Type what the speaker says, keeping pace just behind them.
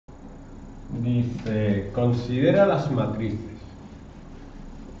Dice, considera las matrices.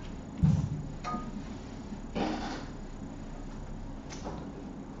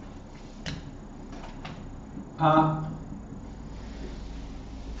 A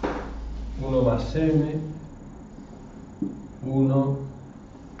 1 más m, 1,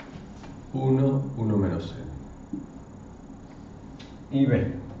 1, 1 menos m. Y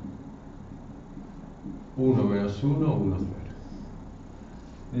B, 1 menos 1, 1, 0.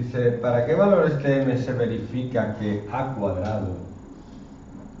 Dice, ¿para qué valores de m se verifica que a cuadrado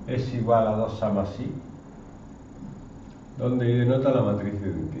es igual a 2a más i? Donde I denota la matriz de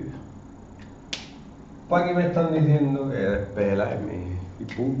identidad. Pues aquí me están diciendo que despeje la m y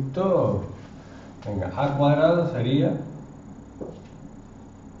punto. Venga, a cuadrado sería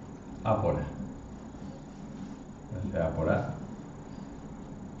a por a. O sea, a por a.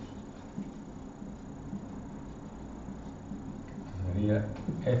 Sería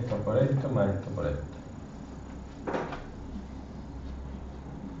esto por esto más esto por esto.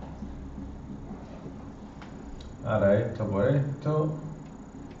 Ahora esto por esto.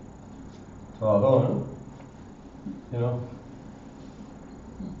 Todo a 2, ¿no? ¿Sí, no?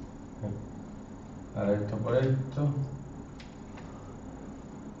 Ahora esto por esto.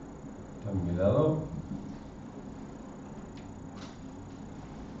 También da 2.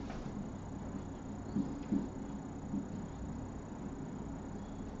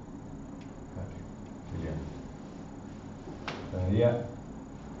 Sería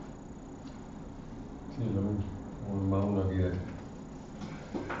sí, lo mismo, un más uno aquí dentro.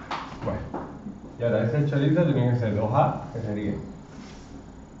 Bueno, y ahora ese chorizo tiene que ser 2a, que sería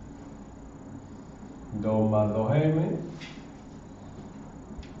 2 más 2m,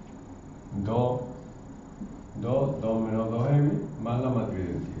 2 menos 2m, más la matriz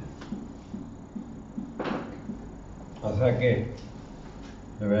de identidad. O sea que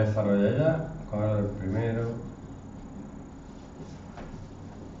lo voy a desarrollar ya, coger el primero.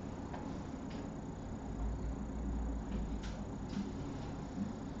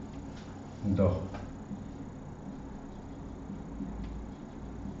 Dos.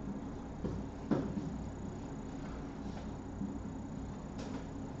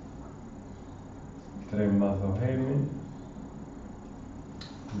 Tres más 2m.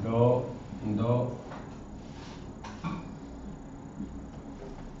 2, 2.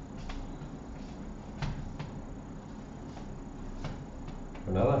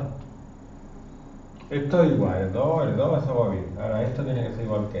 Pues nada. Esto es igual, el 2, eso va bien. Ahora esto tiene que ser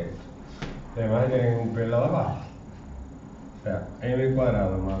igual que esto. Además tiene que cumplir la de abajo. O sea, m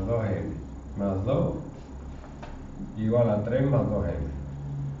cuadrado más 2m más 2 igual a 3 más 2m.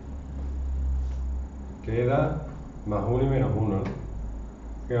 Queda más 1 y menos 1, ¿no?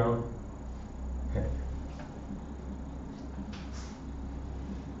 ¿Qué no?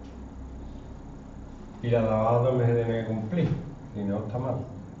 Y la de abajo también se tiene que cumplir, si no está mal.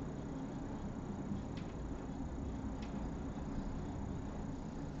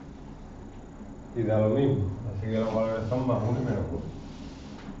 Y da lo mismo, así que los valores son más 1 y menos 1.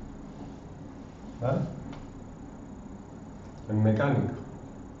 ¿Vale? En mecánico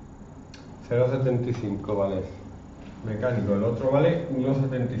 0,75 vale eso. Mecánico, el otro vale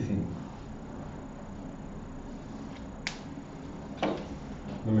 1,75.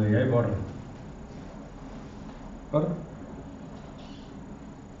 No me digáis borra. ¿Borra?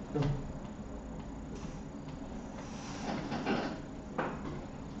 No.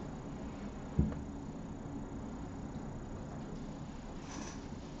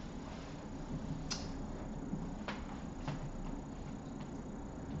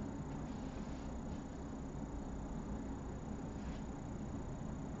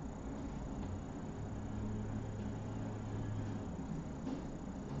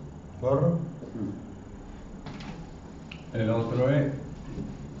 ¿Borro? El otro es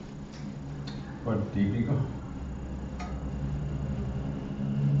pues típico.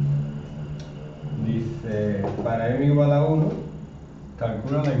 Dice, para m igual a 1,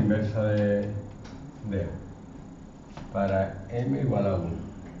 calcula la inversa de A. Para m igual a 1.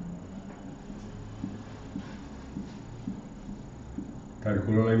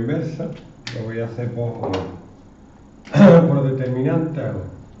 Calculo la inversa, lo voy a hacer por determinante. Hago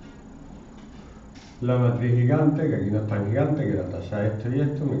la matriz gigante, que aquí no es tan gigante, que la tasa esto y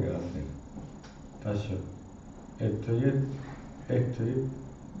esto, me queda 0. Taso esto y esto, esto y esto,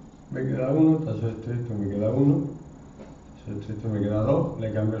 me queda 1, taso esto y esto, me queda 1, taso esto y esto, me queda 2,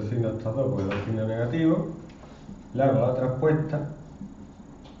 le cambio el signo hasta 2 porque es el signo negativo, le hago la traspuesta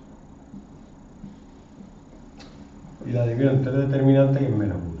y la divido entre el determinante que es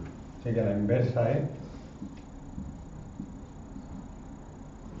menos 1. Así que la inversa es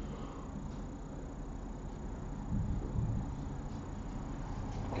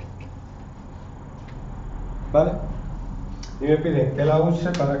 ¿vale? Y me piden que la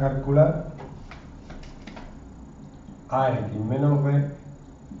use para calcular AX menos B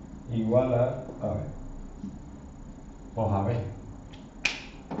igual a B. Pues a B.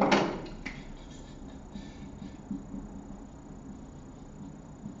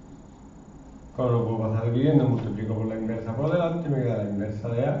 Como lo puedo pasar viviendo, multiplico por la inversa por delante y me queda la inversa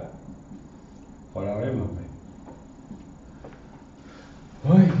de A por AB más B.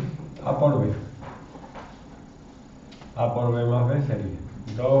 Uy, A por B. A por B más B sería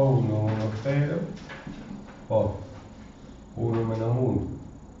 2, 1, 1, 0 por 1 menos 1,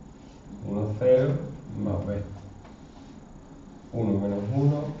 1, 0 más B. 1 menos 1,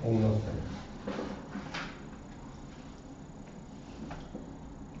 1, 0.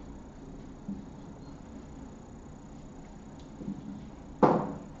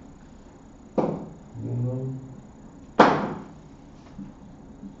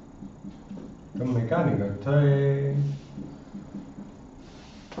 Esto es mecánico, esto es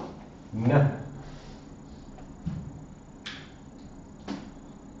nada.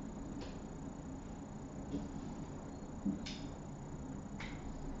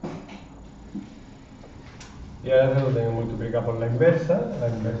 Y ahora se lo tengo que multiplicar por la inversa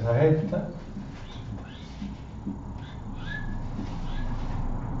es esta.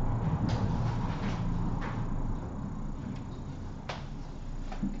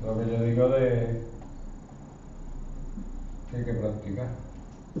 Lo que yo digo de que hay que practicar.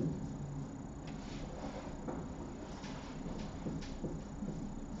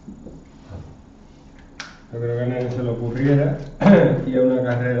 Yo creo que a nadie se le ocurriera ir a una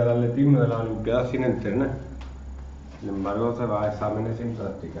carrera de atletismo de la Olimpiada sin entrenar. Sin embargo, se va a exámenes sin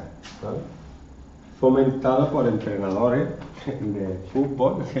practicar, ¿vale? Fomentado por entrenadores de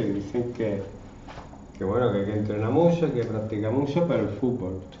fútbol que dicen que bueno, que hay que entrenar mucho, hay que practicar mucho, pero el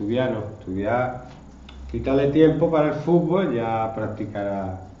fútbol, estudiar no, estudiar, quítale tiempo para el fútbol, ya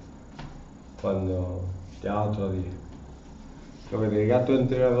practicará cuando, ya otro día. Lo que te diga tu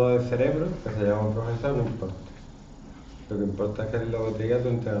entrenador de cerebro, que se llama profesor, no importa. Lo que importa es que lo que te diga tu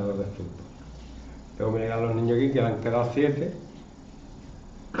entrenador de fútbol. Luego me llegan los niños aquí que le han quedado 7,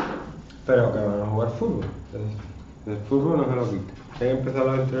 pero que van a jugar fútbol. El fútbol no se lo quita. Hay que empezar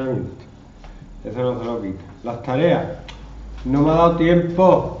los entrenamientos. Eso no se lo quita. Las tareas. No me ha dado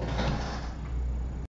tiempo.